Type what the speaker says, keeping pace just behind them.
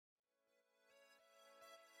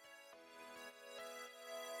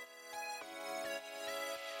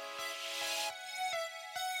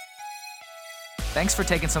Thanks for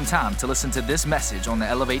taking some time to listen to this message on the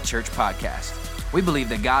Elevate Church podcast. We believe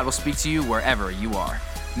that God will speak to you wherever you are.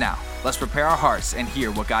 Now, let's prepare our hearts and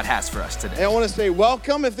hear what God has for us today. Hey, I want to say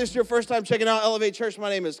welcome. If this is your first time checking out Elevate Church, my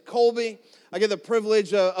name is Colby. I get the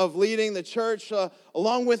privilege of leading the church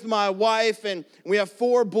along with my wife, and we have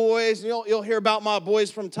 4 boys. You'll hear about my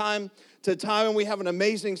boys from time to time, and we have an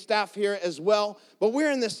amazing staff here as well. But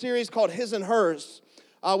we're in this series called His and Hers,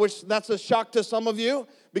 which that's a shock to some of you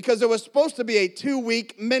because it was supposed to be a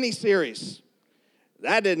 2-week mini-series.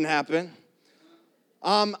 That didn't happen.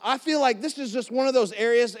 I feel like this is just one of those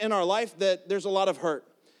areas in our life that there's a lot of hurt,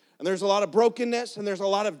 and there's a lot of brokenness, and there's a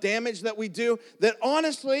lot of damage that we do that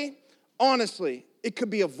honestly, it could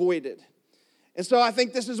be avoided. And so I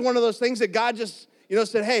think this is one of those things that God just,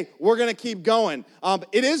 said, hey, we're going to keep going.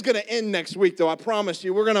 It is going to end next week, though, I promise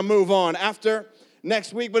you. We're going to move on after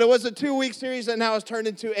next week. But it was a 2-week series that now has turned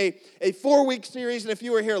into a 4-week series. And if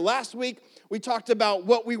you were here last week, we talked about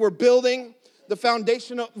what we were building the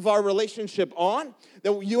foundation of our relationship on,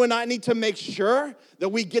 that you and I need to make sure that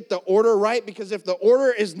we get the order right, because if the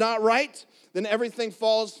order is not right, then everything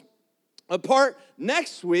falls apart.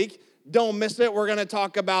 Next week, don't miss it, we're going to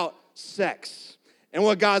talk about sex and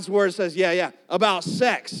what God's word says, about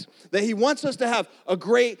sex, that he wants us to have a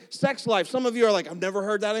great sex life. Some of you are like, I've never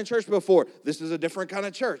heard that in church before. This is a different kind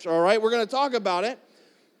of church, all right? We're going to talk about it,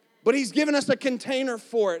 but he's given us a container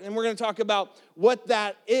for it, and we're going to talk about what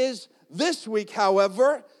that is. This week,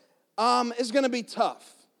 however, is going to be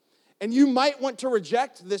tough. And you might want to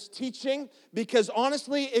reject this teaching because,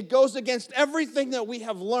 honestly, it goes against everything that we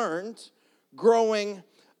have learned growing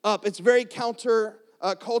up. It's very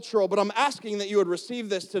counter-cultural, but I'm asking that you would receive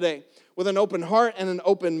this today with an open heart and an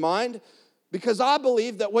open mind, because I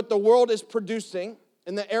believe that what the world is producing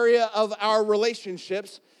in the area of our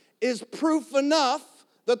relationships is proof enough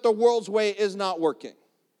that the world's way is not working.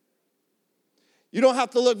 You don't have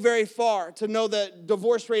to look very far to know that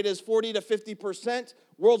divorce rate is 40 to 50%.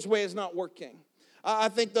 World's way is not working. I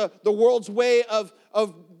think the world's way of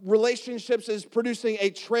relationships is producing a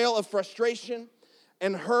trail of frustration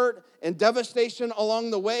and hurt and devastation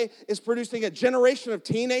along the way, is producing a generation of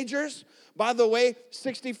teenagers. By the way,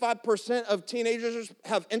 65% of teenagers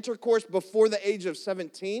have intercourse before the age of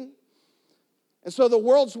 17. And so the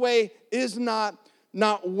world's way is not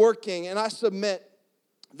working. And I submit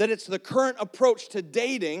that it's the current approach to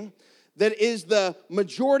dating that is the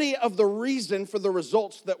majority of the reason for the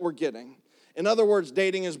results that we're getting. In other words,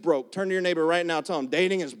 dating is broke. Turn to your neighbor right now, tell him,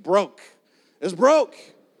 dating is broke. It's broke.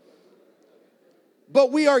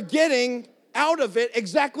 But we are getting out of it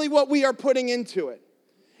exactly what we are putting into it.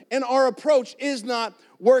 And our approach is not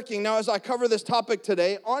working. Now, as I cover this topic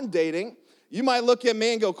today on dating, you might look at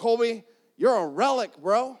me and go, Colby, you're a relic,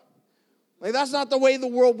 bro. Like, that's not the way the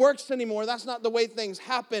world works anymore. That's not the way things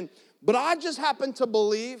happen. But I just happen to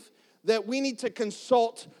believe that we need to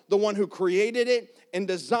consult the one who created it and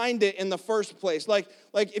designed it in the first place. Like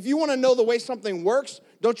if you want to know the way something works,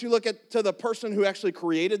 don't you look to the person who actually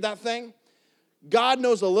created that thing? God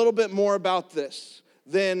knows a little bit more about this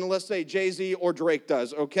than, let's say, Jay-Z or Drake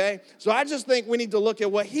does, okay? So I just think we need to look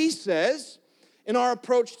at what he says in our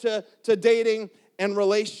approach to dating and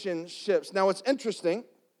relationships. Now, what's interesting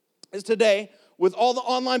is today, with all the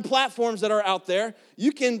online platforms that are out there,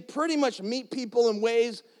 you can pretty much meet people in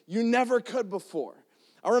ways you never could before.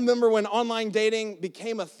 I remember when online dating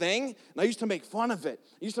became a thing, and I used to make fun of it.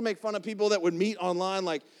 I used to make fun of people that would meet online,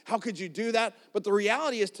 like, how could you do that? But the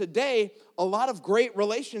reality is today, a lot of great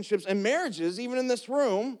relationships and marriages, even in this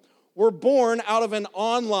room, were born out of an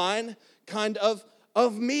online kind of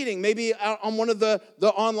meeting, maybe out on one of the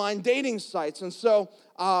online dating sites. And so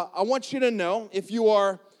I want you to know, if you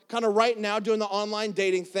are kind of right now doing the online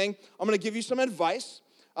dating thing, I'm going to give you some advice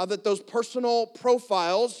that those personal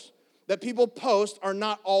profiles that people post are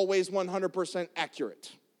not always 100%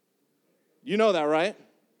 accurate. You know that, right?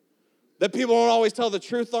 That people don't always tell the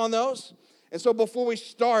truth on those. And so before we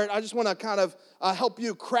start, I just want to kind of help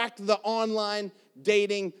you crack the online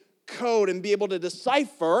dating code and be able to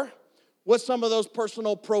decipher what some of those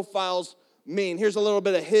personal profiles mean. Here's a little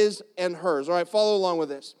bit of his and hers. All right, follow along with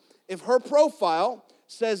this. If her profile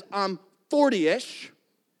says I'm 40-ish,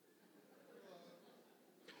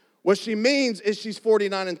 what she means is she's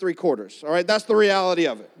 49 3/4. All right, that's the reality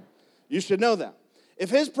of it. You should know that.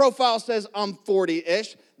 If his profile says I'm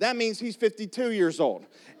 40-ish, that means he's 52 years old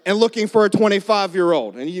and looking for a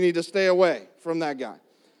 25-year-old, and you need to stay away from that guy.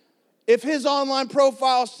 If his online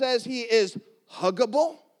profile says he is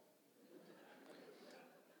huggable,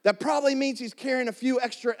 that probably means he's carrying a few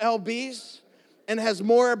extra LBs and has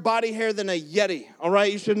more body hair than a Yeti. All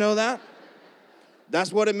right, you should know that.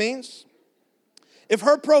 That's what it means. If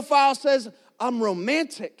her profile says, I'm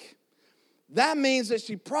romantic. That means that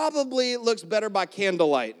she probably looks better by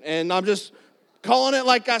candlelight. And I'm just calling it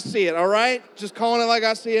like I see it, all right? Just calling it like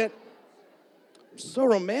I see it. I'm so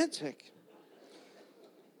romantic.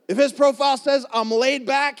 If his profile says, I'm laid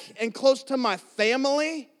back and close to my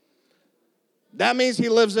family, that means he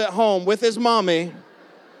lives at home with his mommy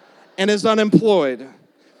and is unemployed.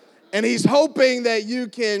 And he's hoping that you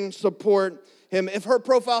can support him. If her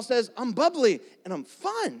profile says, I'm bubbly and I'm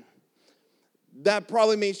fun, that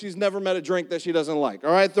probably means she's never met a drink that she doesn't like.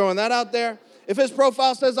 All right, throwing that out there. If his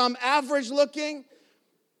profile says, I'm average looking,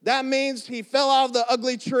 that means he fell out of the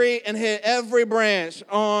ugly tree and hit every branch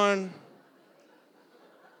on...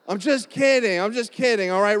 I'm just kidding,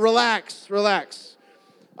 all right? Relax.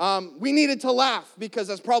 We needed to laugh because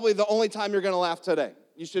that's probably the only time you're going to laugh today.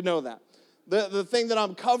 You should know that. The thing that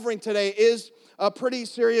I'm covering today is a pretty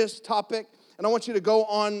serious topic, and I want you to go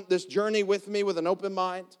on this journey with me with an open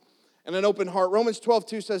mind and an open heart. Romans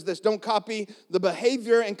 12:2 says this, don't copy the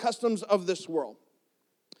behavior and customs of this world.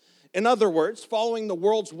 In other words, following the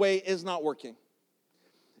world's way is not working.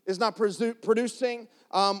 It's not producing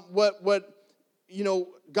what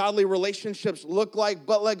godly relationships look like,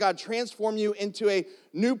 but let God transform you into a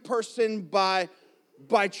new person by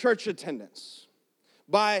church attendance,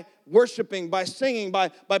 by worshiping, by singing, by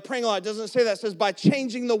praying a lot. It doesn't say that. It says by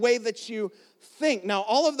changing the way that you think. Now,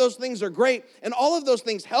 all of those things are great, and all of those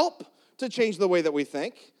things help to change the way that we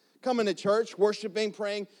think. Coming to church, worshiping,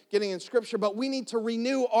 praying, getting in Scripture, but we need to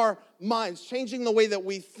renew our minds, changing the way that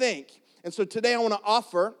we think. And so today I want to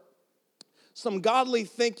offer some godly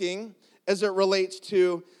thinking as it relates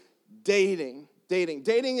to dating.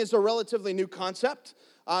 Dating is a relatively new concept.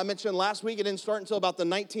 I mentioned last week it didn't start until about the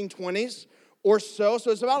 1920s or so.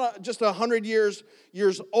 So it's about just 100 years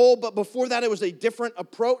old. But before that, it was a different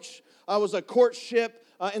approach. It was a courtship.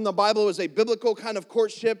 In the Bible, it was a biblical kind of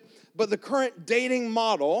courtship. But the current dating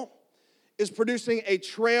model is producing a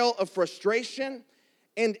trail of frustration.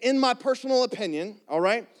 And in my personal opinion, all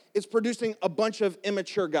right, it's producing a bunch of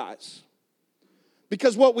immature guys.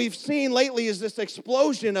 Because what we've seen lately is this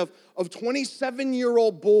explosion of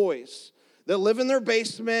 27-year-old boys that live in their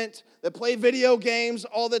basement, that play video games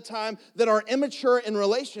all the time, that are immature in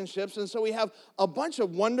relationships. And so we have a bunch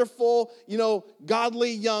of wonderful,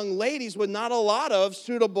 godly young ladies with not a lot of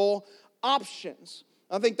suitable options.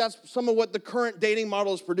 I think that's some of what the current dating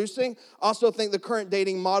model is producing. I also think the current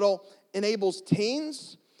dating model enables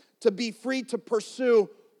teens to be free to pursue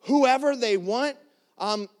whoever they want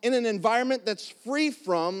in an environment that's free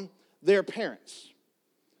from their parents.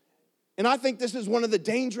 And I think this is one of the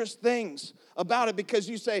dangerous things about it because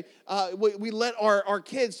you say, we let our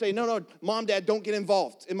kids say, no, mom, dad, don't get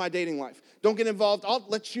involved in my dating life. Don't get involved. I'll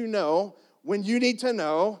let you know when you need to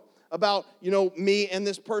know about, me and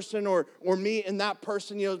this person or me and that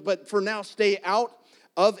person, but for now, stay out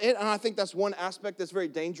of it. And I think that's one aspect that's very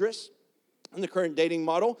dangerous in the current dating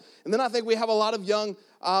model. And then I think we have a lot of young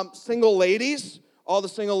single ladies. All the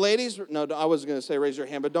single ladies, no, I wasn't going to say raise your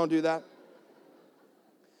hand, but don't do that.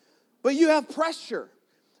 But you have pressure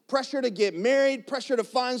to get married, pressure to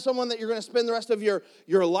find someone that you're going to spend the rest of your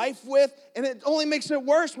life with. And it only makes it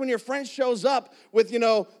worse when your friend shows up with,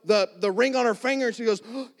 the ring on her finger and she goes,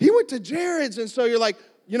 oh, he went to Jared's. And so you're like,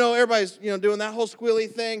 everybody's, doing that whole squealy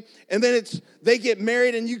thing. And then they get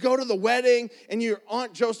married and you go to the wedding and your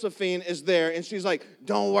Aunt Josephine is there. And she's like,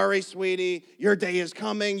 don't worry, sweetie, your day is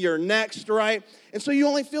coming, you're next, right? And so you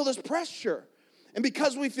only feel this pressure. And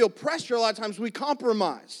because we feel pressure, a lot of times we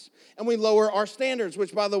compromise and we lower our standards,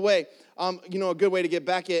 which, by the way, a good way to get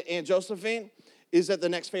back at Aunt Josephine is at the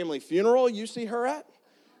next family funeral you see her at.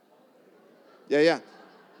 Yeah.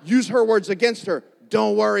 Use her words against her.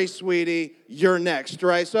 Don't worry, sweetie, you're next,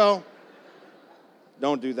 right? So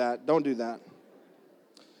don't do that.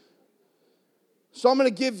 So I'm going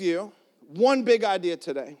to give you one big idea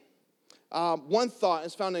today. One thought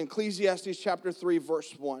is found in Ecclesiastes chapter 3,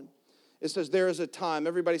 verse 1. It says, there is a time.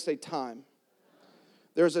 Everybody say time.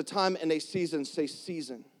 There is a time and a season. Say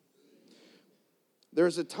season. There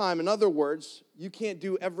is a time. In other words, you can't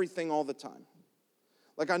do everything all the time.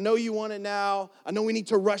 Like, I know you want it now. I know we need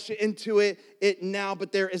to rush into it now,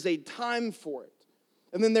 but there is a time for it.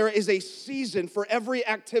 And then there is a season for every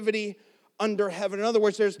activity under heaven. In other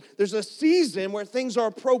words, there's a season where things are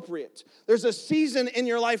appropriate. There's a season in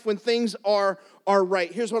your life when things are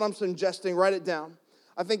right. Here's what I'm suggesting. Write it down.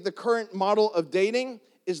 I think the current model of dating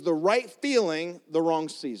is the right feeling, the wrong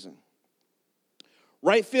season.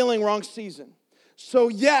 Right feeling, wrong season. So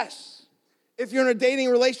yes, if you're in a dating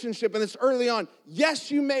relationship and it's early on,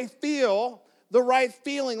 yes, you may feel the right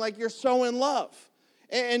feeling like you're so in love.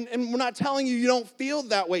 And we're not telling you don't feel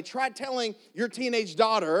that way. Try telling your teenage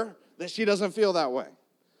daughter that she doesn't feel that way,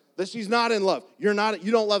 that she's not in love. You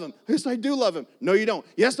don't love him. Yes, I do love him. No, you don't.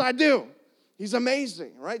 Yes, I do. He's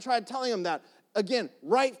amazing, right? Try telling him that. Again,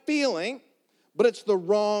 right feeling, but it's the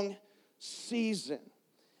wrong season.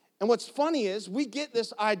 And what's funny is we get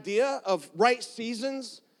this idea of right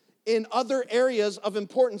seasons in other areas of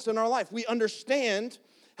importance in our life. We understand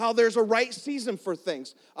how there's a right season for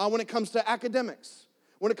things when it comes to academics,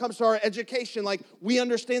 when it comes to our education. Like, we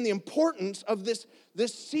understand the importance of this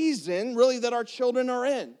season, really, that our children are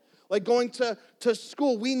in. Like going to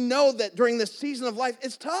school, we know that during this season of life,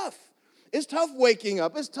 it's tough. It's tough waking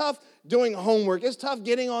up. It's tough doing homework. It's tough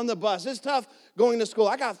getting on the bus. It's tough going to school.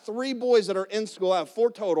 I got 3 boys that are in school. I have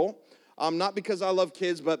 4 total. Not because I love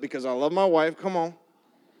kids, but because I love my wife. Come on.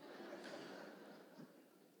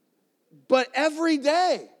 But every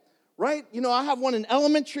day, right? You know, I have one in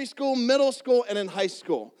elementary school, middle school, and in high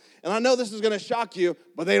school. And I know this is going to shock you,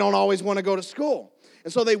 but they don't always want to go to school.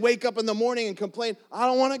 And so they wake up in the morning and complain, I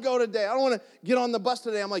don't want to go today. I don't want to get on the bus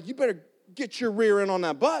today. I'm like, you better get your rear end on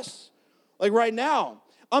that bus. Like right now.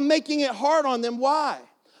 I'm making it hard on them. Why?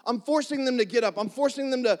 I'm forcing them to get up. I'm forcing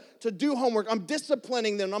them to do homework. I'm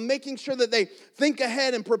disciplining them. I'm making sure that they think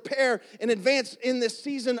ahead and prepare in advance in this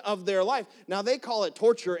season of their life. Now, they call it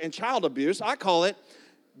torture and child abuse. I call it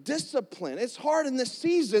discipline. It's hard in this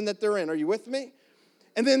season that they're in. Are you with me?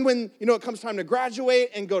 And then when, it comes time to graduate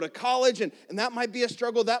and go to college, and that might be a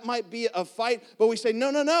struggle, that might be a fight, but we say,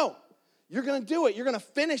 no. You're going to do it. You're going to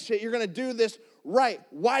finish it. You're going to do this right.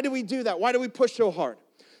 Why do we do that? Why do we push so hard?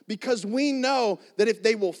 Because we know that if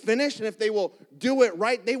they will finish and if they will do it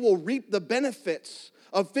right, they will reap the benefits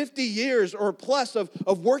of 50 years or plus of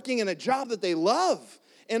working in a job that they love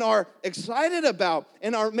and are excited about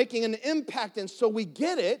and are making an impact. And so we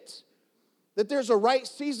get it, that there's a right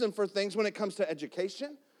season for things when it comes to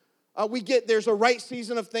education. We get there's a right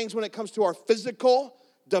season of things when it comes to our physical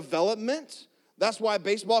development. That's why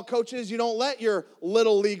baseball coaches, you don't let your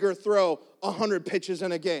little leaguer throw 100 pitches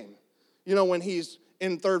in a game, when he's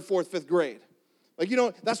in 3rd, 4th, 5th grade.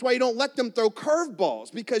 That's why you don't let them throw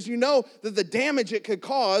curveballs, because you know that the damage it could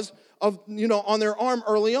cause on their arm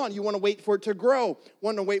early on. You want to wait for it to grow,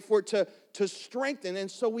 want to wait for it to strengthen. And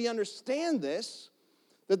so we understand this,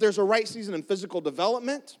 that there's a right season in physical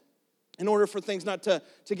development in order for things not to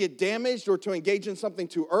get damaged or to engage in something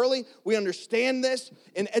too early. We understand this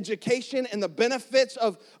in education and the benefits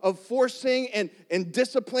of forcing and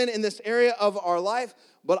discipline in this area of our life.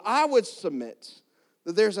 But I would submit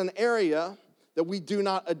that there's an area that we do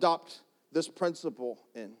not adopt this principle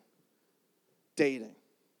in. Dating.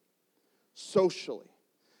 Socially.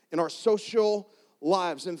 In our social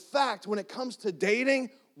lives. In fact, when it comes to dating,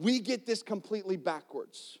 we get this completely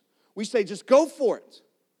backwards. We say, just go for it.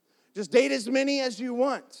 Just date as many as you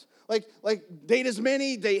want. Like date as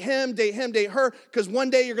many, date him, date her, because one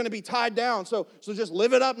day you're going to be tied down. So just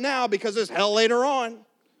live it up now, because there's hell later on.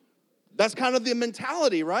 That's kind of the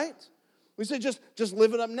mentality, right? We say just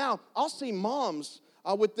live it up now. I'll see moms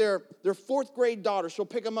with their 4th grade daughter. She'll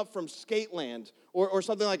pick them up from Skateland or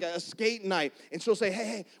something like a skate night. And she'll say,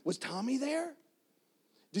 hey, was Tommy there?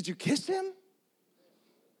 Did you kiss him?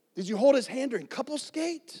 Did you hold his hand during couple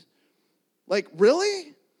skate? Like,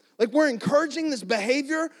 really? Like, we're encouraging this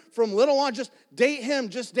behavior from little on. Just date him.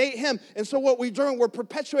 And so what we're doing, we're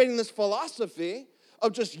perpetuating this philosophy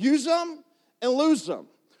of just use them and lose them.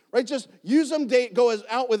 Right? Just use them, date, go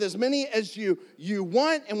out with as many as you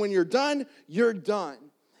want, and when you're done, you're done.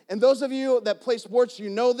 And those of you that play sports, you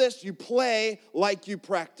know this, you play like you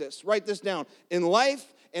practice. Write this down. In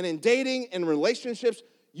life and in dating and relationships,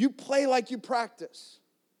 you play like you practice.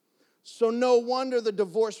 So no wonder the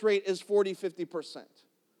divorce rate is 40-50%.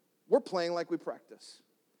 We're playing like we practice.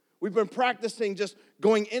 We've been practicing just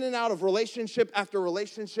going in and out of relationship after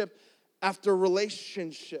relationship after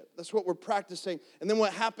relationship. That's what we're practicing. And then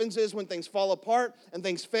what happens is when things fall apart and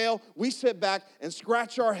things fail, we sit back and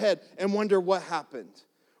scratch our head and wonder what happened.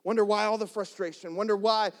 Wonder why all the frustration. Wonder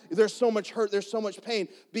why there's so much hurt, there's so much pain.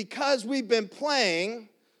 Because we've been playing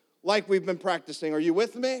like we've been practicing. Are you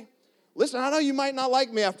with me? Listen, I know you might not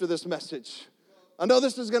like me after this message. I know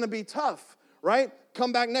this is going to be tough, right?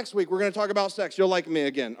 Come back next week. We're going to talk about sex. You'll like me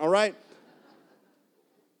again, all right?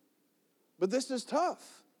 But this is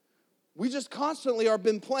tough. We just constantly are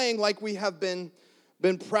been playing like we have been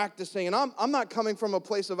practicing. And I'm not coming from a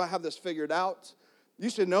place of I have this figured out. You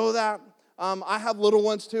should know that. I have little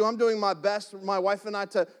ones too. I'm doing my best, my wife and I,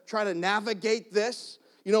 to try to navigate this,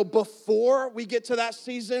 before we get to that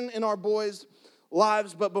season in our boys'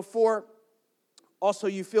 lives. But before also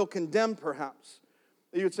you feel condemned perhaps.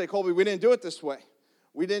 You would say, Colby, we didn't do it this way.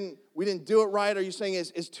 We didn't do it right. Are you saying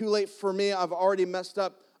it's too late for me? I've already messed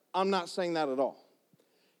up. I'm not saying that at all.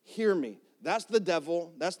 hear me. That's the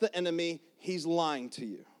devil. That's the enemy. He's lying to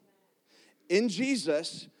you. In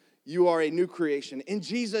Jesus, you are a new creation. In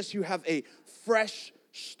Jesus, you have a fresh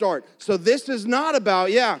start. So this is not about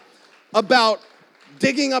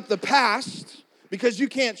digging up the past, because you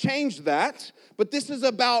can't change that. But this is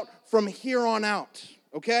about from here on out,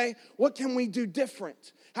 okay? What can we do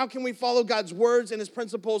different? How can we follow God's words and his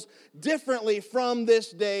principles differently from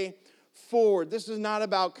this day forward? This is not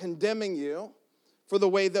about condemning you for the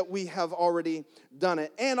way that we have already done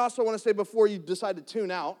it. And also I want to say, before you decide to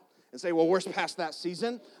tune out and say, well, we're past that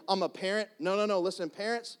season, I'm a parent. No. Listen,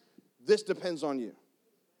 parents, this depends on you.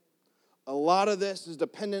 A lot of this is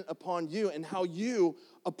dependent upon you and how you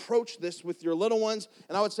approach this with your little ones.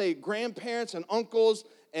 And I would say grandparents and uncles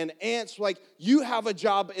and aunts, like, you have a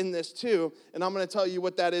job in this too. And I'm going to tell you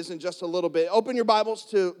what that is in just a little bit. Open your Bibles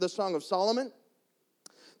to the Song of Solomon.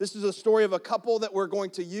 This is a story of a couple that we're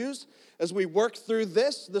going to use as we work through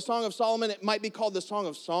this. The Song of Solomon, it might be called the Song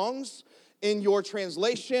of Songs in your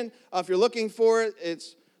translation. If you're looking for it,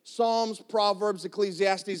 it's Psalms, Proverbs,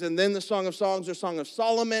 Ecclesiastes, and then the Song of Songs or Song of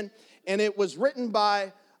Solomon. And it was written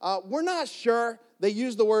by, we're not sure. They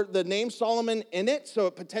use the name Solomon in it, so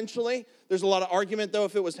potentially, there's a lot of argument, though,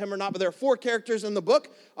 if it was him or not. But there are 4 characters in the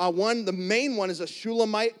book. The main one is a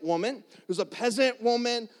Shulamite woman, who's a peasant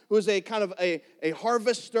woman, who's a kind of a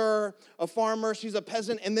harvester, a farmer. She's a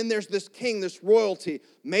peasant. And then there's this king, this royalty.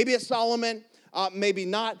 Maybe it's Solomon, maybe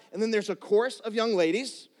not. And then there's a chorus of young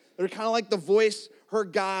ladies that are kind of like the voice, her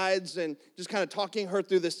guides, and just kind of talking her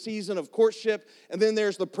through the season of courtship. And then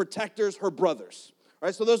there's the protectors, her brothers. All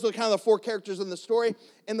right, so those are kind of the 4 characters in the story.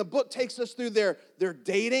 And the book takes us through their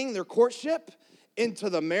dating, their courtship, into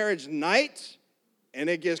the marriage night. And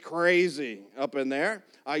it gets crazy up in there.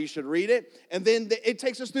 You should read it. And then it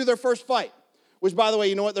takes us through their first fight. Which, by the way,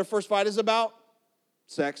 you know what their first fight is about?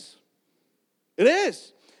 Sex. It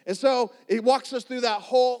is. And so it walks us through that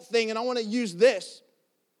whole thing. And I want to use this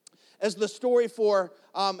as the story for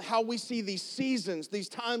how we see these seasons, these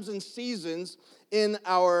times and seasons in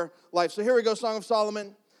our life. So here we go, Song of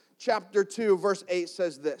Solomon, chapter 2, verse 8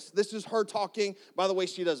 says this. This is her talking. By the way,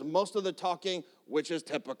 she does most of the talking, which is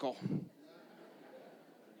typical.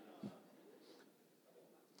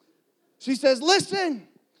 She says, listen,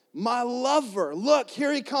 my lover, look,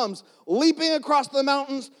 here he comes, leaping across the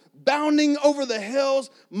mountains, bounding over the hills.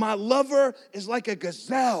 My lover is like a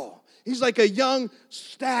gazelle. He's like a young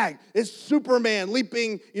stag. It's Superman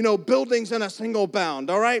leaping, buildings in a single bound,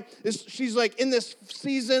 all right? She's like in this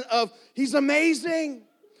season of, he's amazing.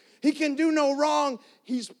 He can do no wrong.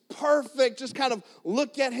 He's perfect. Just kind of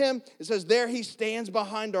look at him. It says, there he stands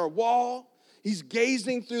behind our wall. He's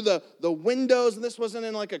gazing through the windows, and this wasn't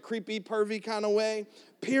in like a creepy, pervy kind of way.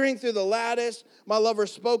 Peering through the lattice, my lover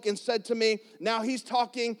spoke and said to me, now he's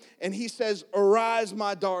talking, and he says, arise,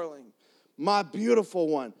 my darling, my beautiful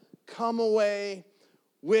one. Come away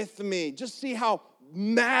with me. Just see how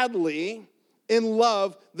madly in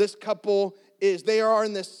love this couple is. They are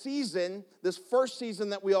in this season, this first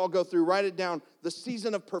season that we all go through. Write it down. The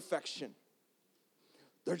season of perfection.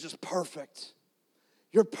 They're just perfect.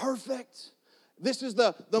 You're perfect. This is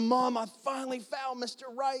the mom. I finally found Mr.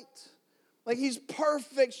 Right. Like, he's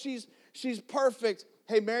perfect. She's perfect.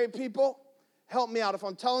 Hey, married people, help me out. If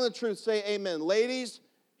I'm telling the truth, say amen. Ladies,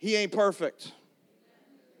 he ain't perfect.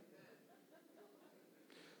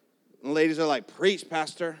 And ladies are like, preach,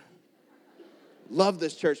 pastor. Love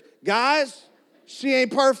this church. Guys, she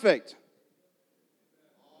ain't perfect.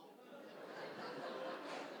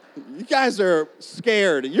 You guys are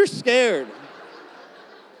scared. You're scared.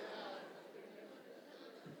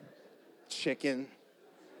 Chicken.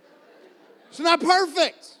 She's not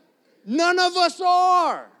perfect. None of us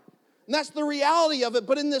are. And that's the reality of it.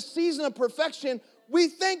 But in this season of perfection, we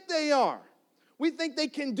think they are. We think they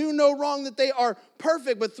can do no wrong, that they are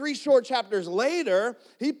perfect. But 3 short chapters later,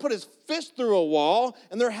 he put his fist through a wall,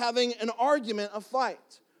 and they're having an argument, a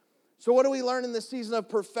fight. So what do we learn in this season of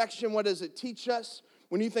perfection? What does it teach us?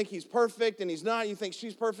 When you think he's perfect and he's not, you think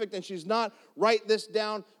she's perfect and she's not, write this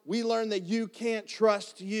down. We learn that you can't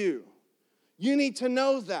trust you. You need to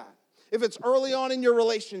know that. If it's early on in your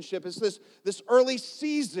relationship, it's this early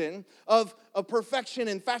season of perfection,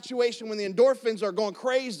 infatuation, when the endorphins are going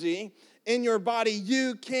crazy in your body,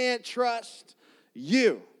 you can't trust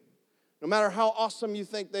you. No matter how awesome you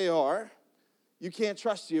think they are, you can't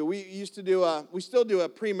trust you. We still do a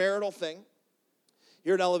premarital thing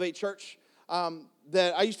here at Elevate Church.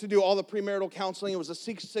 That I used to do all the premarital counseling. It was a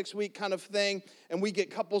 6-week kind of thing, and we get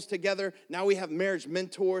couples together. Now we have marriage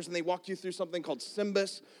mentors, and they walk you through something called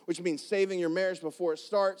SYMBIS, which means saving your marriage before it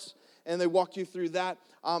starts, and they walk you through that.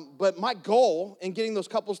 But my goal in getting those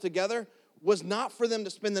couples together was not for them to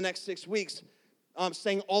spend the next 6 weeks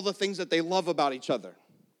saying all the things that they love about each other.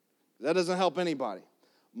 That doesn't help anybody.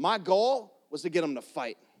 My goal was to get them to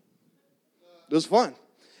fight. It was fun.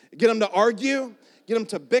 Get them to argue, get them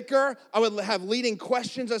to bicker. I would have leading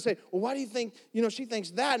questions. I'd say, well, why do you think, she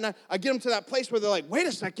thinks that? And I get them to that place where they're like, wait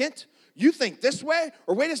a second, you think this way?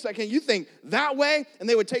 Or wait a second, you think that way? And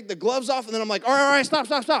they would take the gloves off, and then I'm like, all right,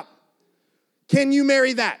 stop. Can you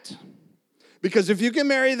marry that? Because if you can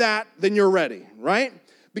marry that, then you're ready, right?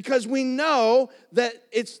 Because we know that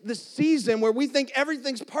it's the season where we think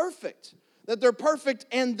everything's perfect, that they're perfect,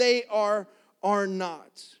 and they are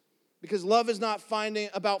not. Because love is not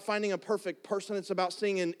about finding a perfect person. It's about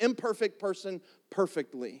seeing an imperfect person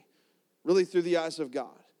perfectly, really through the eyes of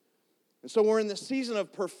God. And so we're in the season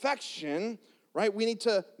of perfection, right? We need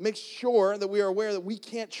to make sure that we are aware that we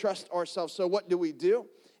can't trust ourselves. So what do?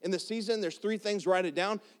 In the season, there's 3 things. Write it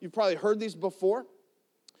down. You've probably heard these before.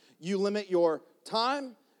 You limit your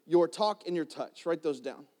time, your talk, and your touch. Write those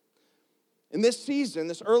down. In this season,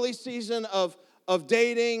 this early season of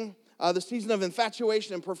dating, the season of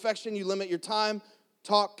infatuation and perfection, you limit your time,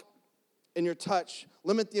 talk, and your touch.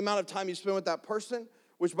 Limit the amount of time you spend with that person,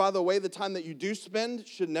 which, by the way, the time that you do spend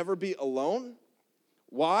should never be alone.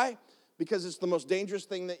 Why? Because it's the most dangerous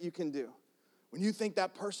thing that you can do. When you think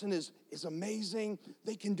that person is amazing,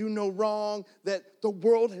 they can do no wrong, that the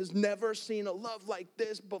world has never seen a love like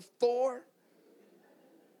this before,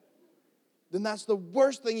 then that's the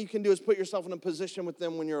worst thing you can do is put yourself in a position with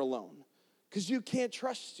them when you're alone. Because you can't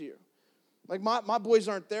trust you. Like my boys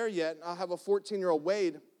aren't there yet. I have a 14-year-old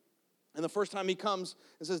Wade, and the first time he comes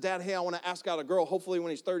and says, Dad, hey, I want to ask out a girl, hopefully when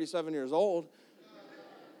he's 37 years old.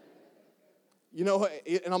 And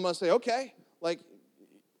I'm going to say, okay, like,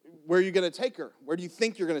 where are you going to take her? Where do you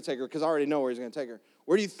think you're going to take her? Because I already know where he's going to take her.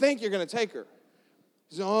 Where do you think you're going to take her?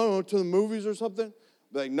 He's like, I don't know, to the movies or something.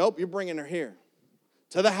 Be like, nope, you're bringing her here.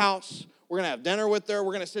 To the house. We're going to have dinner with her.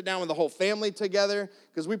 We're going to sit down with the whole family together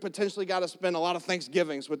because we potentially got to spend a lot of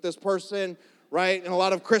Thanksgivings with this person, right? And a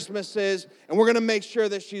lot of Christmases. And we're going to make sure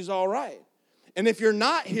that she's all right. And if you're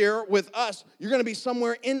not here with us, you're going to be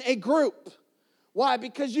somewhere in a group. Why?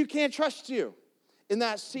 Because you can't trust you in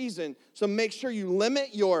that season. So make sure you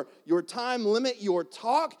limit your time, limit your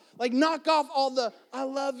talk. Like knock off all the I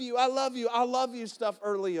love you stuff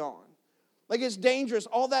early on. Like it's dangerous.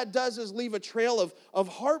 All that does is leave a trail of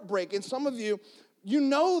heartbreak. And some of you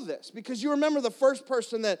know this because you remember the first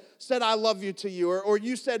person that said I love you to you or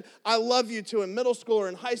you said I love you to in middle school or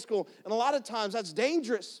in high school. And a lot of times that's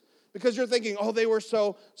dangerous. Because you're thinking, oh, they were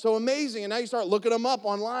so amazing. And now you start looking them up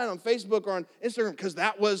online on Facebook or on Instagram because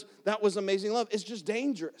that was amazing love. It's just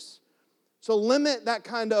dangerous. So limit that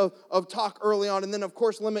kind of talk early on. And then, of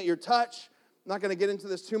course, limit your touch. I'm not going to get into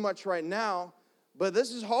this too much right now. But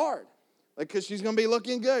this is hard. Because she's going to be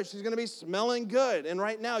looking good. She's going to be smelling good. And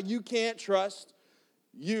right now, you can't trust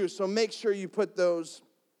you. So make sure you put those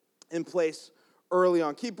in place early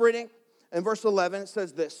on. Keep reading. In verse 11, it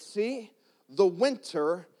says this. See, the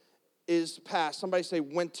winter is past. Somebody say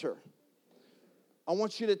winter. I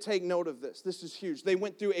want you to take note of this. This is huge. They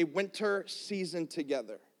went through a winter season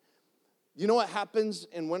together. You know what happens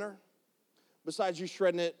in winter? Besides you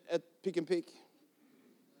shredding it at Peak and Peak?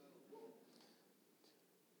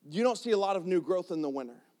 You don't see a lot of new growth in the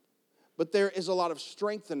winter. But there is a lot of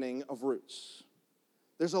strengthening of roots.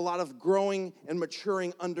 There's a lot of growing and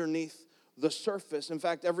maturing underneath the surface. In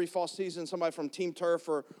fact, every fall season, somebody from Team Turf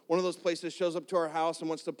or one of those places shows up to our house and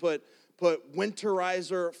wants to put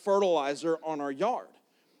winterizer fertilizer on our yard.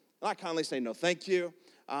 And I kindly say no, thank you.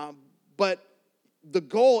 But the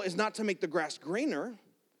goal is not to make the grass greener,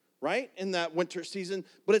 right, in that winter season,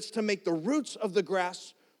 but it's to make the roots of the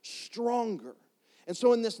grass stronger. And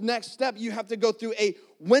so in this next step, you have to go through a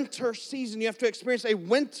winter season. You have to experience a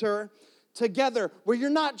winter together where you're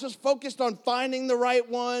not just focused on finding the right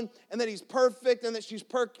one and that he's perfect and that she's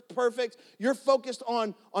perfect. You're focused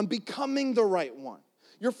on becoming the right one.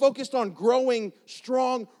 You're focused on growing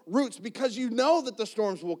strong roots because you know that the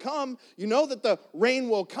storms will come. You know that the rain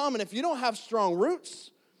will come. And if you don't have strong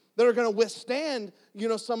roots that are going to withstand,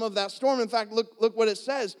 some of that storm. In fact, look what it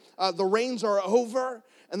says. The rains are over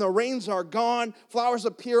and the rains are gone. Flowers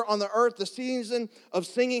appear on the earth. The season of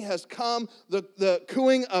singing has come. The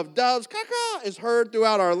cooing of doves, caw-caw, is heard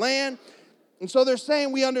throughout our land. And so they're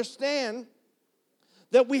saying we understand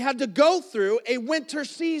that we had to go through a winter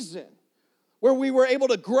season where we were able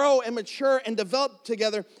to grow and mature and develop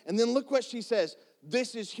together. And then look what she says.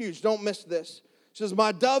 This is huge. Don't miss this. She says,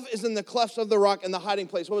 my dove is in the clefts of the rock in the hiding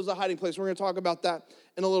place. What was the hiding place? We're going to talk about that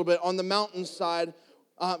in a little bit. On the mountainside,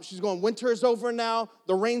 she's going, winter is over now.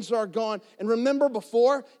 The rains are gone. And remember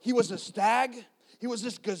before, he was a stag. He was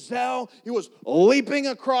this gazelle. He was leaping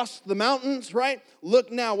across the mountains, right?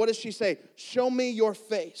 Look now, what does she say? Show me your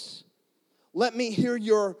face. Let me hear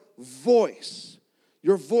your voice.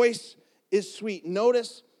 Your voice is sweet.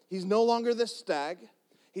 Notice he's no longer this stag.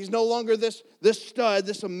 He's no longer this stud,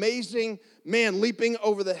 this amazing man leaping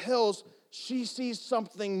over the hills. She sees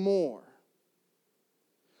something more.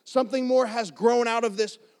 Something more has grown out of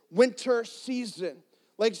this winter season.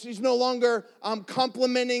 Like she's no longer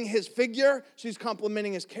complimenting his figure. She's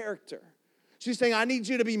complimenting his character. She's saying, I need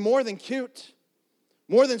you to be more than cute,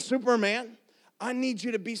 more than Superman. I need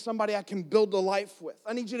you to be somebody I can build a life with.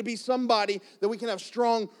 I need you to be somebody that we can have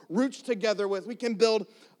strong roots together with. We can build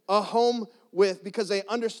a home with, because they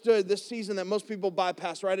understood this season that most people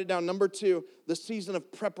bypass. Write it down. Number 2, the season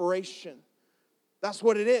of preparation. That's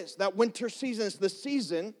what it is. That winter season is the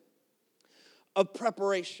season of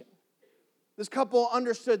preparation. This couple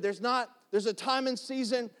understood there's a time and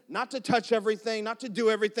season not to touch everything, not to do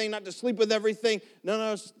everything, not to sleep with everything.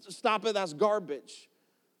 No, stop it. That's garbage.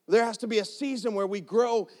 There has to be a season where we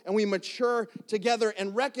grow and we mature together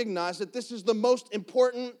and recognize that this is the most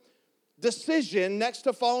important decision next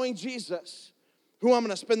to following Jesus, who I'm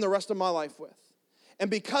going to spend the rest of my life with.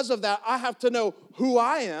 And because of that, I have to know who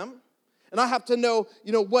I am, and I have to know,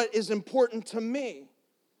 what is important to me.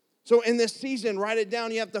 So in this season, write it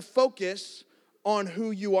down. You have to focus on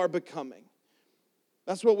who you are becoming.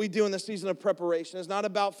 That's what we do in the season of preparation. It's not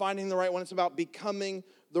about finding the right one. It's about becoming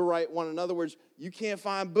the right one. In other words, you can't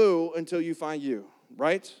find boo until you find you,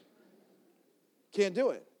 right? Can't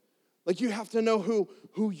do it. Like, you have to know who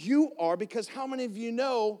you are, because how many of you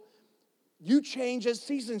know you change as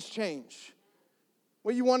seasons change?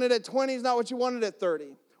 What you wanted at 20 is not what you wanted at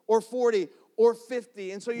 30 or 40 or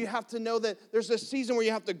 50. And so you have to know that there's a season where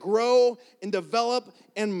you have to grow and develop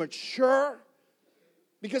and mature.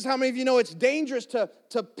 Because how many of you know it's dangerous to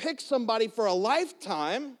pick somebody for a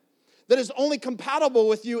lifetime that is only compatible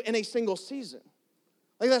with you in a single season?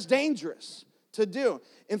 Like, that's dangerous to do.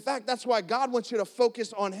 In fact, that's why God wants you to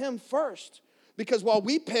focus on Him first. Because while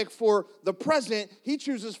we pick for the present, He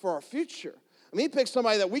chooses for our future. I mean, He picks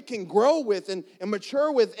somebody that we can grow with and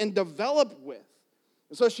mature with and develop with.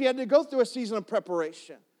 And so she had to go through a season of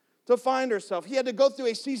preparation to find herself. He had to go through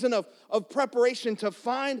a season of preparation to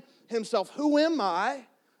find himself. Who am I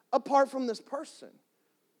apart from this person?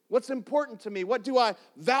 What's important to me? What do I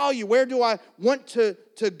value? Where do I want to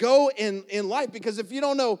go in life? Because if you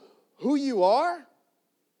don't know who you are,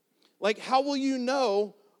 like, how will you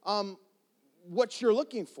know what you're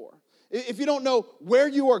looking for? If you don't know where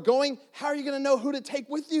you are going, how are you going to know who to take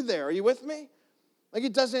with you there? Are you with me? Like,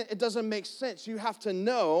 it doesn't make sense. You have to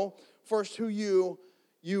know first who you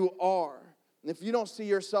are. And if you don't see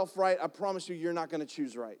yourself right, I promise you're not going to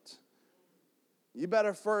choose right. You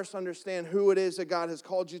better first understand who it is that God has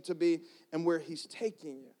called you to be and where He's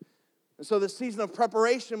taking you. And so the season of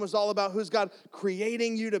preparation was all about who's God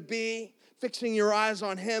creating you to be, fixing your eyes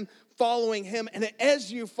on Him, following Him. And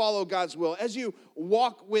as you follow God's will, as you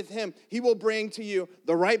walk with Him, He will bring to you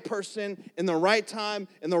the right person in the right time,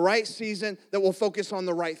 in the right season, that will focus on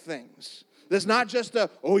the right things. There's not just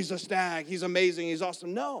he's a stag, he's amazing, he's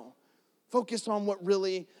awesome. No. Focus on what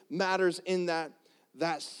really matters in that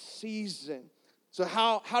season. So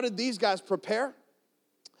how did these guys prepare?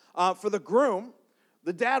 For the groom,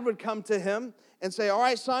 the dad would come to him and say, all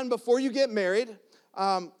right, son, before you get married,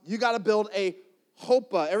 you got to build a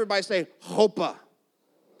chuppah. Everybody say chuppah.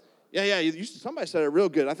 Yeah, somebody said it real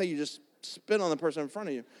good. I think you just spit on the person in front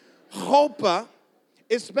of you. Chuppah,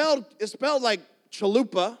 it's spelled like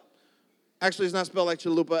chalupa. Actually, it's not spelled like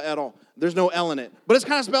chalupa at all. There's no L in it. But it's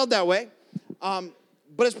kind of spelled that way.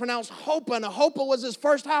 But it's pronounced chuppah, and a chuppah was his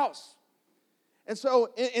first house. And so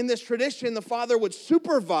in this tradition, the father would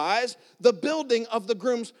supervise the building of the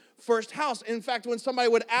groom's first house. In fact, when somebody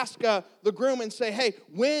would ask the groom and say, hey,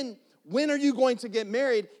 when are you going to get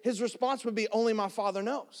married? His response would be, only my father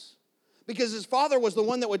knows. Because his father was the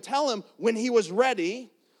one that would tell him when he was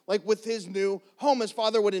ready, like with his new home. His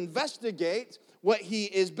father would investigate what he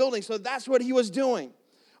is building. So that's what he was doing.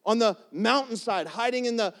 On the mountainside, hiding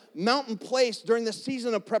in the mountain place during the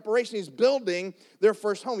season of preparation, he's building their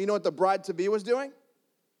first home. You know what the bride-to-be was doing?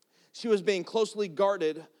 She was being closely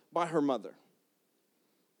guarded by her mother.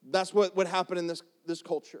 That's what would happen in this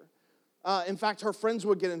culture. In fact, her friends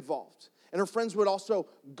would get involved. And her friends would also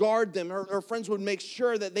guard them. Her friends would make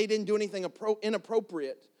sure that they didn't do anything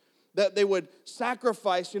inappropriate. That they would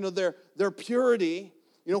sacrifice, their purity,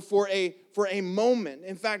 for a moment.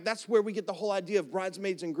 In fact, that's where we get the whole idea of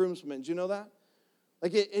bridesmaids and groomsmen. Do you know that?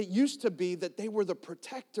 Like, it used to be that they were the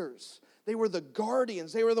protectors. They were the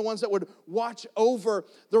guardians. They were the ones that would watch over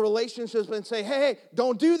the relationships and say, hey,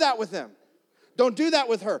 don't do that with him. Don't do that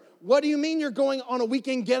with her. What do you mean you're going on a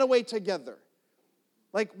weekend getaway together?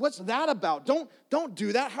 Like, what's that about? Don't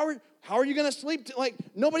do that. How are you going to sleep? Like,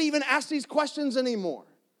 nobody even asks these questions anymore.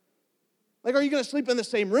 Like, are you going to sleep in the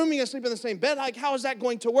same room? Are you going to sleep in the same bed? Like, how is that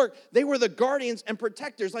going to work? They were the guardians and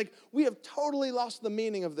protectors. Like, we have totally lost the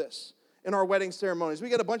meaning of this in our wedding ceremonies. We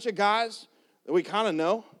get a bunch of guys that we kind of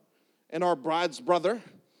know and our bride's brother,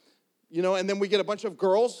 and then we get a bunch of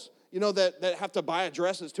girls, that have to buy a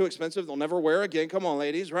dress that's too expensive. They'll never wear again. Come on,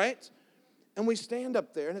 ladies, right? And we stand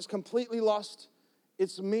up there, and it's completely lost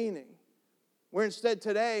its meaning. Where instead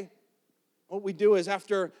today, what we do is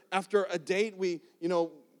after a date, we,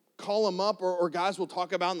 call them up, or guys will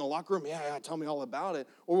talk about in the locker room, yeah, tell me all about it.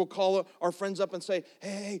 Or we'll call our friends up and say,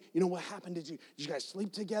 hey, what happened? Did you guys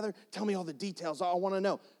sleep together? Tell me all the details. I want to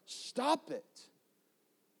know. Stop it.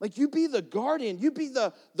 Like, you be the guardian, you be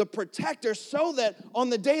the protector, so that on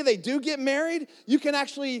the day they do get married, you can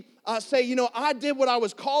actually say, I did what I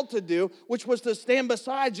was called to do, which was to stand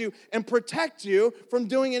beside you and protect you from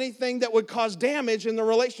doing anything that would cause damage in the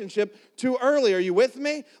relationship too early. Are you with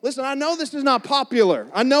me? Listen, I know this is not popular.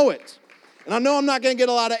 I know it. And I know I'm not going to get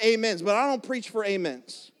a lot of amens, but I don't preach for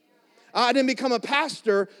amens. I didn't become a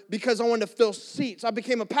pastor because I wanted to fill seats. I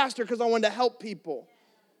became a pastor because I wanted to help people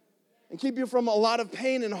and keep you from a lot of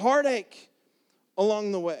pain and heartache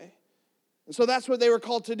along the way. And so that's what they were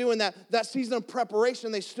called to do in that season of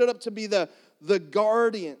preparation. They stood up to be the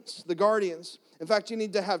guardians. The guardians. In fact, you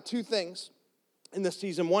need to have two things in this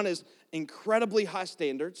season. One is incredibly high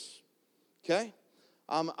standards. Okay?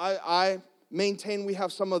 I maintain we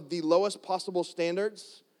have some of the lowest possible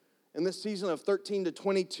standards in this season of 13 to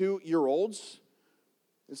 22-year-olds.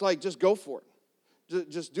 It's like, just go for it.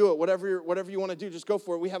 Just do it. Whatever you want to do, just go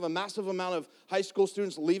for it. We have a massive amount of high school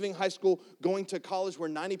students leaving high school, going to college, where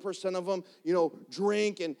 90% of them,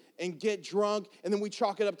 drink and get drunk. And then we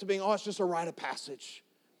chalk it up to being, it's just a rite of passage.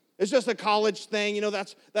 It's just a college thing.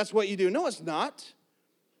 That's what you do. No, it's not.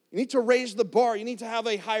 You need to raise the bar. You need to have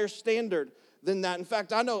a higher standard than that. In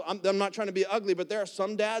fact, I know I'm not trying to be ugly, but there are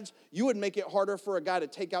some dads, you would make it harder for a guy to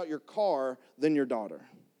take out your car than your daughter.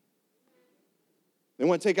 They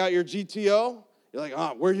want to take out your GTO. You're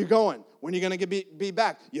like, where are you going? When are you going to be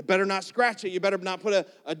back? You better not scratch it. You better not put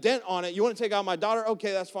a dent on it. You want to take out my daughter?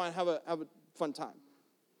 Okay, that's fine. Have a fun time.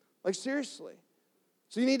 Like, seriously.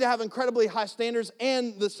 So you need to have incredibly high standards.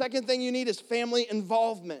 And the second thing you need is family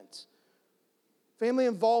involvement. Family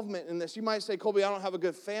involvement in this. You might say, Colby, I don't have a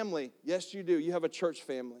good family. Yes, you do. You have a church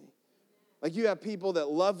family. Like, you have people that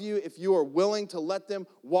love you if you are willing to let them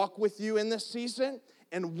walk with you in this season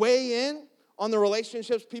and weigh in on the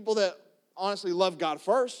relationships, people that honestly love God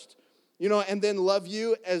first, and then love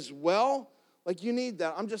you as well. Like, you need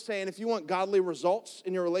that. I'm just saying, if you want godly results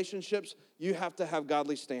in your relationships, you have to have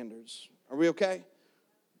godly standards. Are we okay?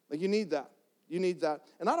 Like, you need that. You need that.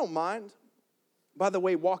 And I don't mind, by the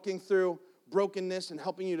way, walking through brokenness and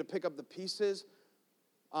helping you to pick up the pieces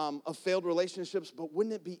of failed relationships, but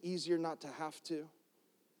wouldn't it be easier not to have to?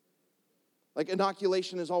 Like,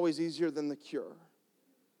 inoculation is always easier than the cure.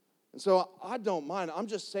 And so I don't mind. I'm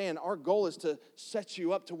just saying our goal is to set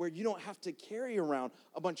you up to where you don't have to carry around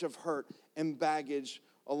a bunch of hurt and baggage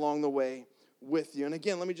along the way with you. And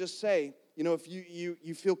again, let me just say, if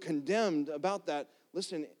you feel condemned about that,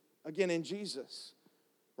 listen, again, in Jesus,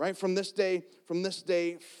 right? From this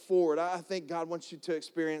day forward, I think God wants you to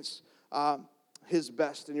experience His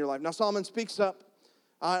best in your life. Now, Solomon speaks up,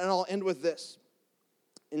 and I'll end with this.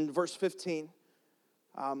 In verse 15,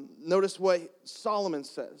 notice what Solomon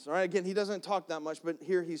says. All right, again, he doesn't talk that much, but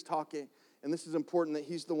here he's talking, and this is important that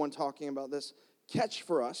he's the one talking about this. Catch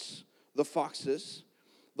for us the foxes,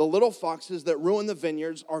 the little foxes that ruin the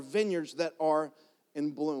vineyards, are vineyards that are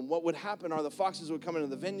in bloom. What would happen are the foxes would come into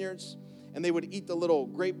the vineyards, and they would eat the little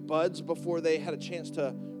grape buds before they had a chance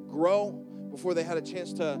to grow, before they had a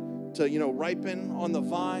chance to ripen on the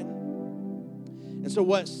vine. And so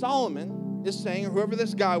what Solomon is saying, or whoever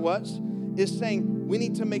this guy was, is saying, we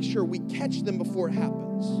need to make sure we catch them before it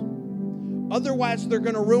happens. Otherwise, they're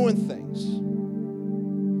going to ruin things.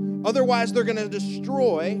 Otherwise, they're going to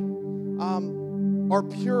destroy our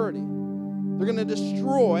purity. They're going to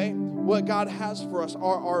destroy what God has for us,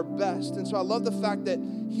 our best. And so I love the fact that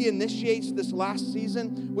he initiates this last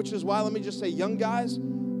season, which is why, let me just say, young guys,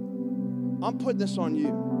 I'm putting this on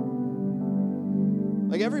you.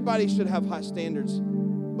 Like, everybody should have high standards,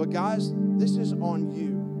 but guys, this is on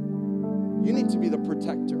you. You need to be the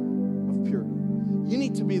protector of purity. You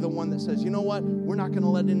need to be the one that says, you know what? We're not going to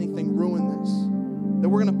let anything ruin this. That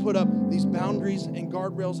we're going to put up these boundaries and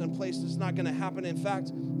guardrails in place. It's not going to happen. In fact,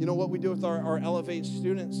 what we do with our Elevate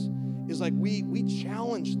students is like we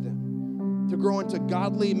challenge them. to grow into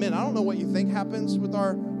godly men. I don't know what you think happens with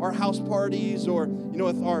our house parties or,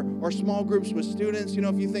 with our small groups with students.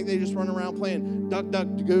 If you think they just run around playing duck, duck,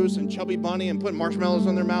 goose and chubby bunny and putting marshmallows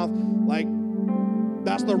on their mouth, like,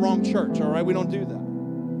 that's the wrong church, all right? We don't do that.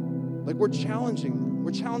 Like, we're challenging them.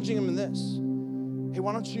 We're challenging them in this. Hey,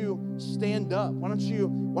 why don't you stand up? Why don't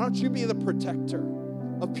you be the protector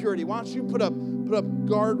of purity? Why don't you put up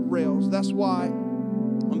guardrails? That's why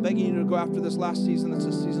I'm begging you to go after this last season. It's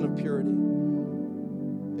a season of purity.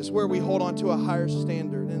 It's where we hold on to a higher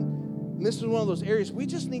standard. And this is one of those areas we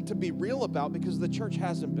just need to be real about because the church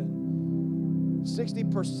hasn't been.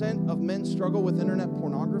 60% of men struggle with internet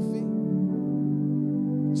pornography.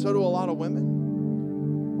 So do a lot of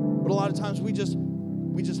women. But a lot of times we just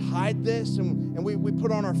hide this and we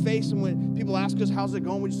put on our face, and when people ask us, how's it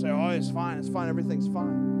going? We just say, oh, it's fine, everything's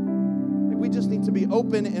fine. Like, we just need to be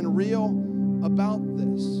open and real about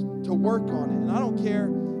this, to work on it. And I don't care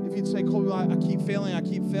if you'd say, Colby, I keep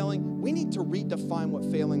failing. We need to redefine what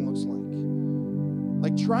failing looks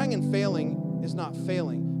like. Like, trying and failing is not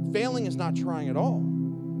failing. Failing is not trying at all.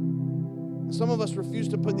 Some of us refuse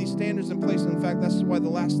to put these standards in place. In fact, that's why the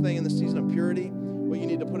last thing in the season of purity, what you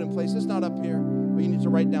need to put in place, is not up here, but you need to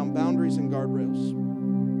write down boundaries and guardrails.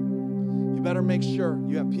 You better make sure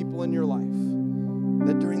you have people in your life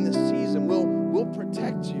that during this season will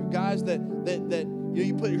protect you. Guys, that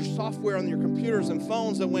you put your software on your computers and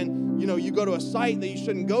phones that when you go to a site that you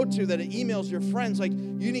shouldn't go to, that it emails your friends. Like,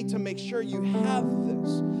 you need to make sure you have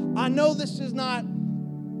this. I know this is not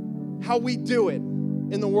how we do it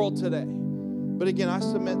in the world today. But again, I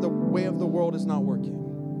submit the way of the world is not working.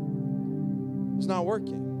 It's not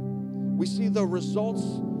working. We see the results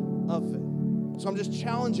of it. So I'm just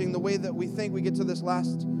challenging the way that we think. We get to this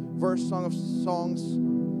last verse, Song of Songs,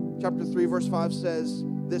 chapter 3, verse 5 says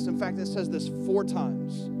this. In fact, it says this 4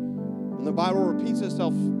 times. When the Bible repeats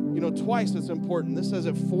itself, twice, it's important. This says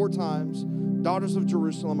it 4 times. Daughters of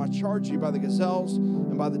Jerusalem, I charge you by the gazelles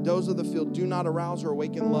and by the does of the field, do not arouse or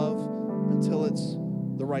awaken love until it's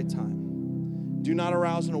the right time. Do not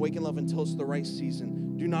arouse and awaken love until it's the right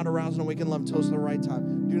season. Do not arouse and awaken love until it's the right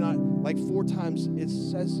time. Do not, 4 times it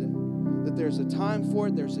says it. That there's a time for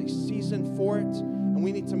it, there's a season for it, and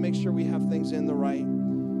we need to make sure we have things in the right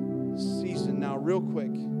season. Now, real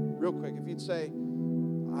quick, if you'd say,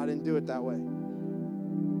 I didn't do it that way.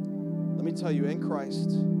 Let me tell you, in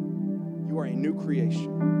Christ, you are a new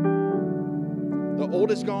creation. The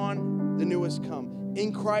old is gone, the new has come.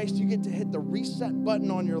 In Christ, you get to hit the reset button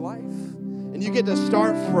on your life, and you get to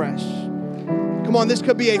start fresh. Come on, this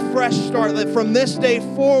could be a fresh start. That from this day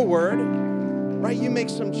forward, right, you make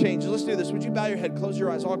some changes. Let's do this. Would you bow your head, close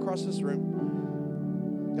your eyes all across this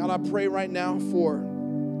room? God, I pray right now for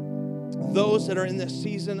those that are in this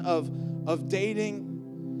season of dating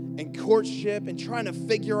and courtship and trying to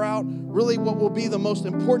figure out really what will be the most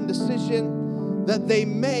important decision that they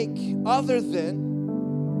make other than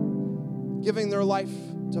giving their life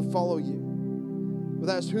to follow you. But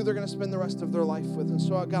that's who they're going to spend the rest of their life with. And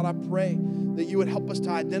so, God, I pray that you would help us to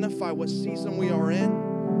identify what season we are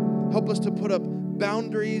in. Help us to put up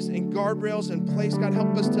boundaries and guardrails in place. God,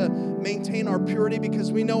 help us to maintain our purity,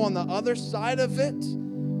 because we know on the other side of it,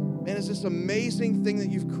 man, it's this amazing thing that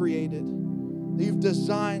you've created, that you've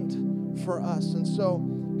designed for us. And so,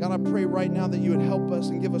 God, I pray right now that you would help us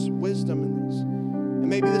and give us wisdom in this. And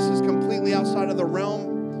maybe this is completely outside of the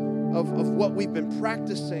realm of what we've been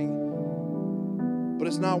practicing, but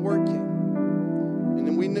it's not working. And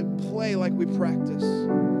then we play like we practice.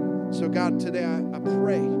 So God, today I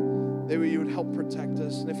pray that you would help protect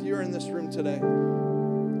us. And if you're in this room today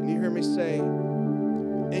and you hear me say,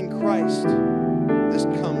 in Christ, this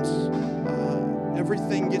comes,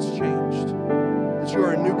 everything gets changed. That you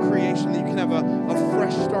are a new creation, that you can have a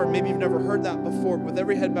fresh start. Maybe you've never heard that before. But with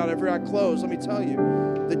every head bowed, every eye closed, let me tell you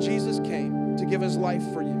that Jesus came to give his life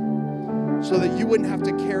for you so that you wouldn't have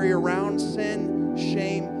to carry around sin,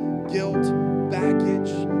 shame, guilt, baggage,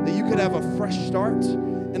 that you could have a fresh start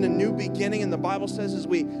and a new beginning. And the Bible says as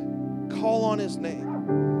we call on his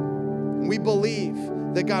name, we believe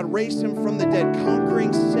that God raised him from the dead,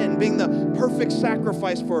 conquering sin, being the perfect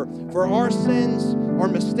sacrifice for our sins, our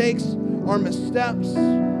mistakes, our missteps,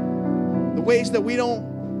 the ways that we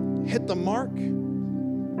don't hit the mark.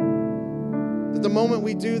 That the moment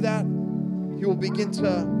we do that, he will begin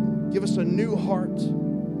to give us a new heart,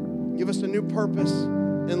 give us a new purpose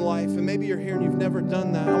in life. And maybe you're here and you've never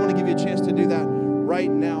done that. I want to give you a chance to do that right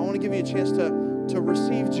now. I want to give you a chance to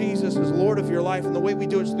receive Jesus as Lord of your life. And the way we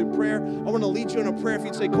do it is through prayer. I want to lead you in a prayer. If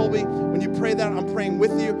you'd say, Colby, when you pray that, I'm praying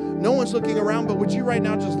with you. No one's looking around, but would you right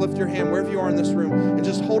now just lift your hand wherever you are in this room and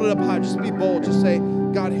just hold it up high. Just be bold. Just say,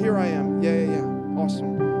 God, here I am. Yeah.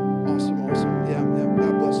 Awesome. Awesome. Yeah.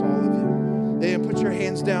 God bless all of you. Yeah, put your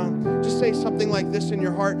hands down. Just say something like this in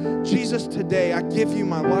your heart. Jesus, today I give you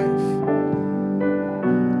my life.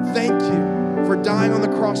 Thank you for dying on the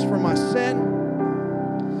cross for my sin.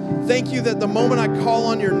 Thank you that the moment I call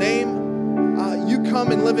on your name, you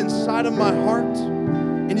come and live inside of my heart,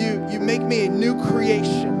 and you make me a new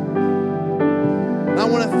creation. And I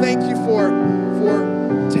want to thank you for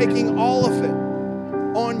taking all of it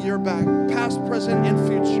on your back, past, present, and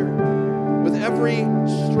future. With every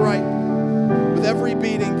stripe, with every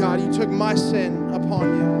beating, God, you took my sin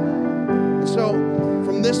upon you. And so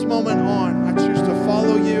from this moment on, I choose to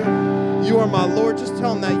follow you. You are my Lord. Just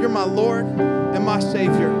tell him that. You're my Lord and my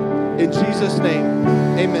Savior. In Jesus' name,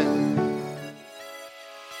 amen.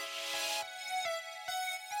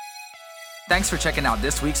 Thanks for checking out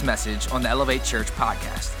this week's message on the Elevate Church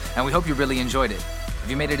podcast, and we hope you really enjoyed it. If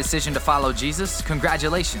you made a decision to follow Jesus,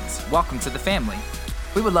 congratulations. Welcome to the family.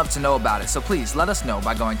 We would love to know about it, so please let us know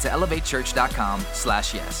by going to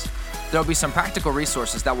elevatechurch.com/yes. There will be some practical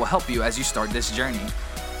resources that will help you as you start this journey.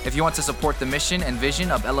 If you want to support the mission and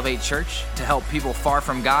vision of Elevate Church to help people far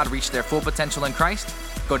from God reach their full potential in Christ,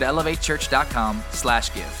 go to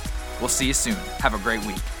elevatechurch.com/give. We'll see you soon. Have a great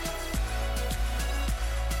week.